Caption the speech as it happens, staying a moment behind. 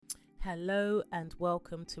Hello and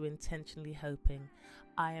welcome to Intentionally Hoping.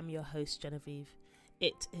 I am your host, Genevieve.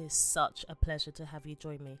 It is such a pleasure to have you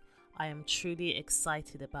join me. I am truly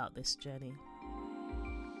excited about this journey.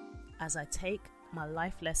 As I take my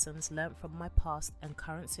life lessons learned from my past and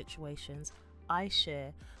current situations, I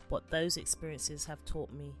share what those experiences have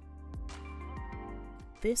taught me.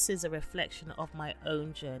 This is a reflection of my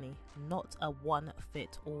own journey, not a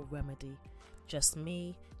one-fit-all remedy. Just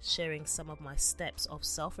me sharing some of my steps of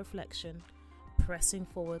self-reflection, pressing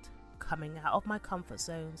forward, coming out of my comfort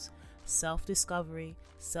zones, self-discovery,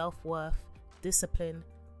 self-worth, discipline,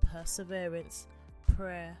 perseverance,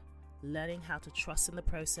 prayer, learning how to trust in the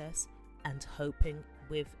process, and hoping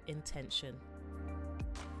with intention.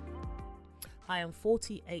 I am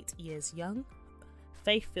 48 years young,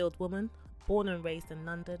 faith-filled woman, born and raised in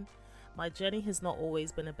London. My journey has not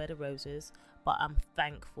always been a bed of roses, but I'm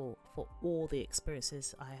thankful for all the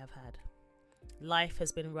experiences I have had. Life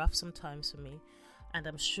has been rough sometimes for me, and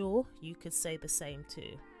I'm sure you could say the same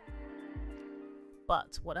too.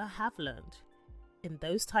 But what I have learned, in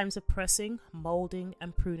those times of pressing, moulding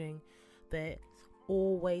and pruning, there's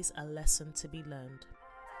always a lesson to be learned.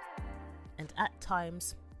 And at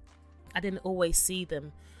times, I didn't always see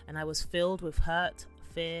them, and I was filled with hurt,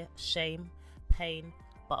 fear, shame, pain,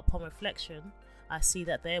 but upon reflection, I see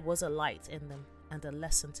that there was a light in them and a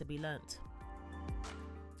lesson to be learnt.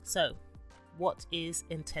 So, what is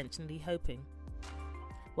intentionally hoping?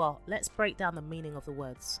 Well, let's break down the meaning of the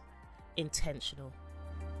words. Intentional,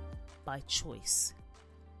 by choice,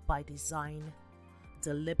 by design,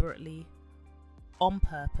 deliberately, on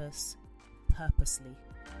purpose, purposely.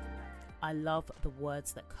 I love the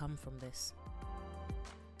words that come from this.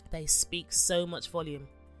 They speak so much volume.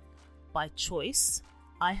 By choice,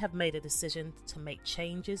 I have made a decision to make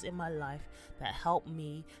changes in my life that help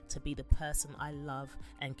me to be the person I love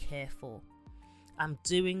and care for. I'm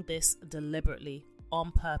doing this deliberately,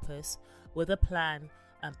 on purpose, with a plan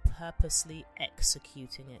and purposely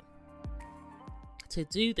executing it. To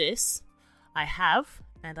do this, I have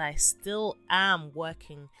and I still am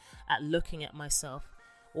working at looking at myself,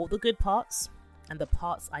 all the good parts and the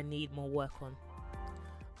parts I need more work on.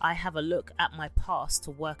 I have a look at my past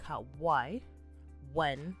to work out why,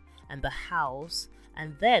 when, and the hows,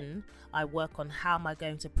 and then I work on how am I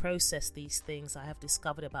going to process these things I have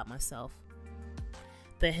discovered about myself.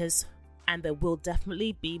 There will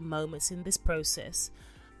definitely be moments in this process,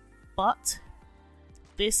 but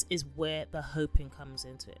this is where the hoping comes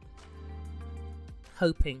into it.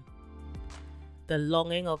 Hoping, the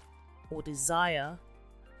longing of or desire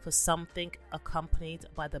for something accompanied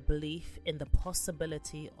by the belief in the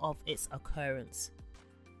possibility of its occurrence.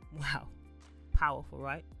 Wow, powerful,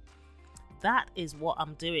 right? That is what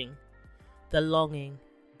I'm doing. The longing,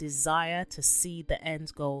 desire to see the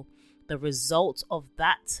end goal, the result of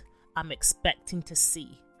that I'm expecting to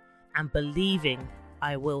see and believing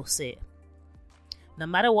I will see it. No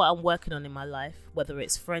matter what I'm working on in my life, whether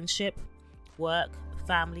it's friendship, work,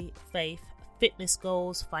 family, faith, fitness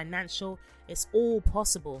goals, financial, it's all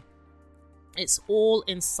possible. It's all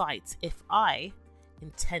in sight if I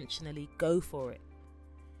intentionally go for it.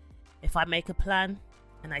 If I make a plan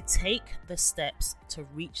and I take the steps to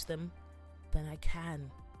reach them, then I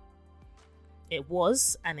can. It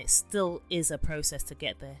was and it still is a process to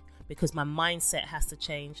get there because my mindset has to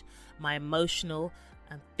change, my emotional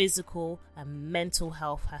and physical and mental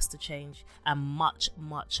health has to change, and much,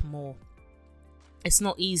 much more. It's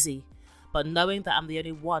not easy, but knowing that I'm the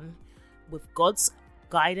only one with God's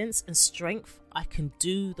guidance and strength, I can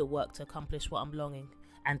do the work to accomplish what I'm longing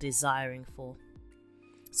and desiring for.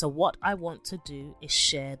 So what I want to do is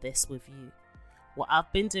share this with you. What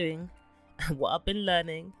I've been doing and what I've been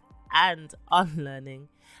learning and unlearning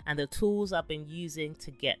and the tools I've been using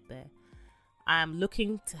to get there. I am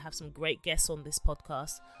looking to have some great guests on this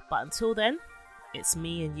podcast, but until then, it's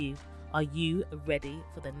me and you. Are you ready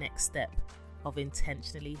for the next step of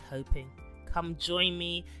intentionally hoping? Come join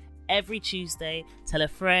me every Tuesday. Tell a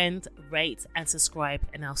friend, rate and subscribe,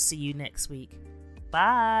 and I'll see you next week.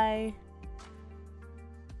 Bye.